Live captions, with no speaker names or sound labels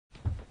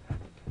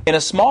In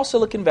a small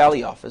Silicon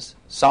Valley office,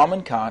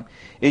 Salman Khan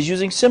is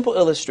using simple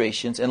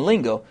illustrations and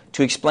lingo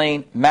to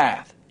explain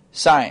math,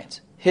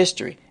 science,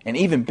 history, and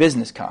even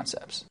business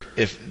concepts.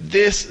 If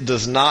this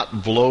does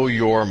not blow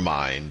your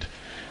mind,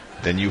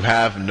 then you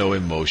have no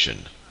emotion.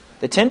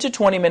 The 10 to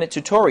 20-minute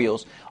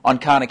tutorials on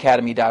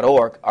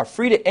khanacademy.org are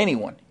free to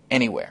anyone,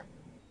 anywhere.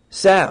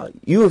 Sal,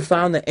 you have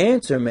found the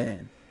answer,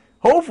 man.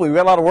 Hopefully, we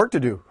got a lot of work to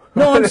do.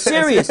 No, I'm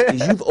serious,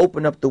 because you've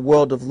opened up the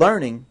world of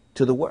learning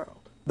to the world.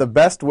 The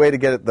best way to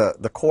get at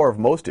the core of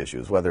most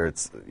issues, whether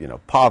it's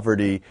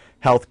poverty,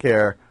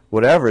 healthcare,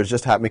 whatever, is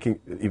just making,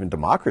 even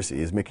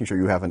democracy, is making sure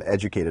you have an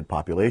educated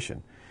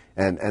population.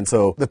 And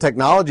so the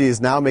technology is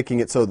now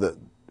making it so that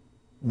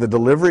the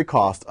delivery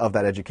cost of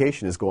that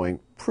education is going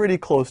pretty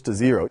close to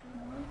zero.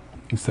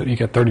 Instead, you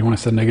get 31, I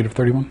said negative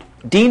 31.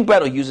 Dean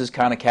Brettel uses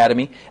Khan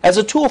Academy as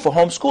a tool for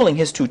homeschooling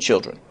his 2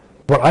 children.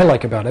 What I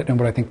like about it, and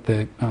what I think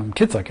the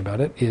kids like about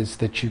it, is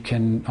that you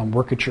can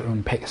work at your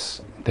own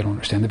pace. They don't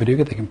understand the video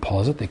yet, they can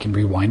pause it, they can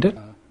rewind it,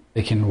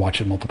 they can watch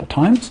it multiple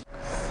times.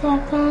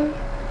 7.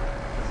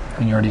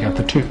 And you already got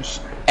the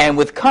 2s. And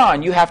with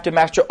Khan, you have to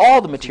master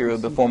all the material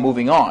before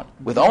moving on,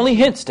 with only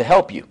hints to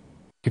help you.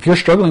 If you're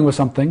struggling with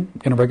something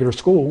in a regular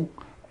school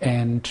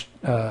and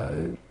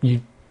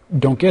you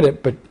don't get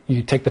it, but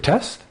you take the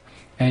test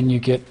and you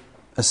get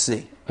A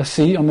C. a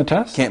C on the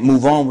test. Can't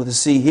move on with a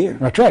C here.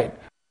 That's right.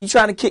 You're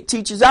trying to kick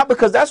teachers out,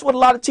 because that's what a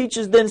lot of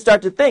teachers then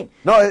start to think.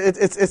 No,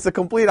 it's the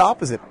complete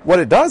opposite. What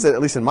it does, at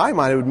least in my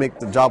mind, it would make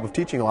the job of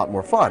teaching a lot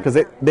more fun, because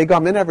they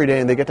come in every day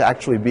and they get to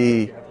actually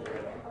be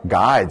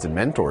guides and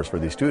mentors for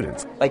these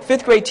students. Like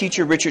 5th grade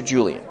teacher Richard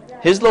Julian.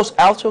 His Los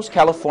Altos,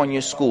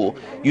 California school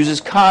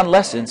uses Khan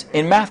lessons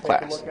in math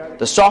class.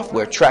 The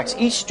software tracks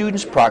each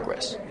student's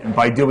progress. And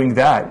by doing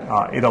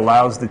that, it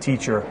allows the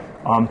teacher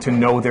to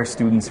know their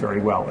students very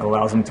well. It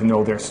allows them to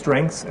know their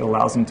strengths. It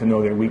allows them to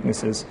know their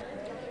weaknesses.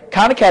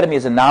 Khan Academy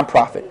is a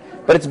nonprofit,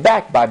 but it's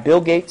backed by Bill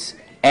Gates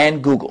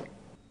and Google.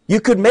 You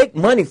could make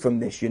money from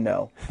this, you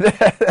know.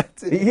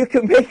 You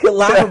could make a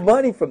lot of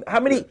money from.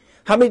 How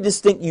many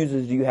distinct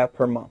users do you have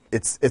per month?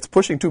 It's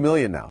pushing 2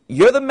 million now.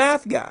 You're the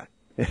math guy,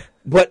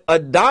 but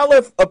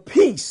 $1 a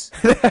piece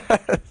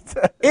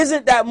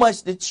isn't that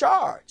much to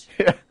charge.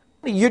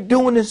 You're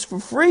doing this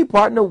for free,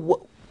 partner.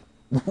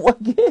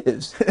 What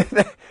gives?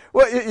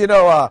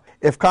 Well,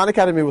 if Khan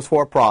Academy was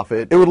for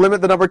profit, it would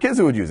limit the number of kids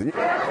who would use it.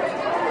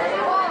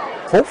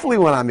 Hopefully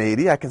when I'm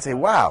 80, I can say,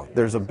 wow,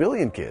 there's 1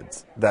 billion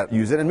kids that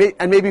use it,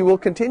 and maybe we'll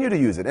continue to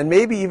use it. And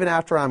maybe even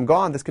after I'm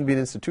gone, this can be an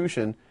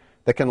institution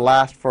that can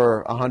last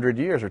for 100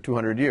 years or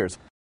 200 years.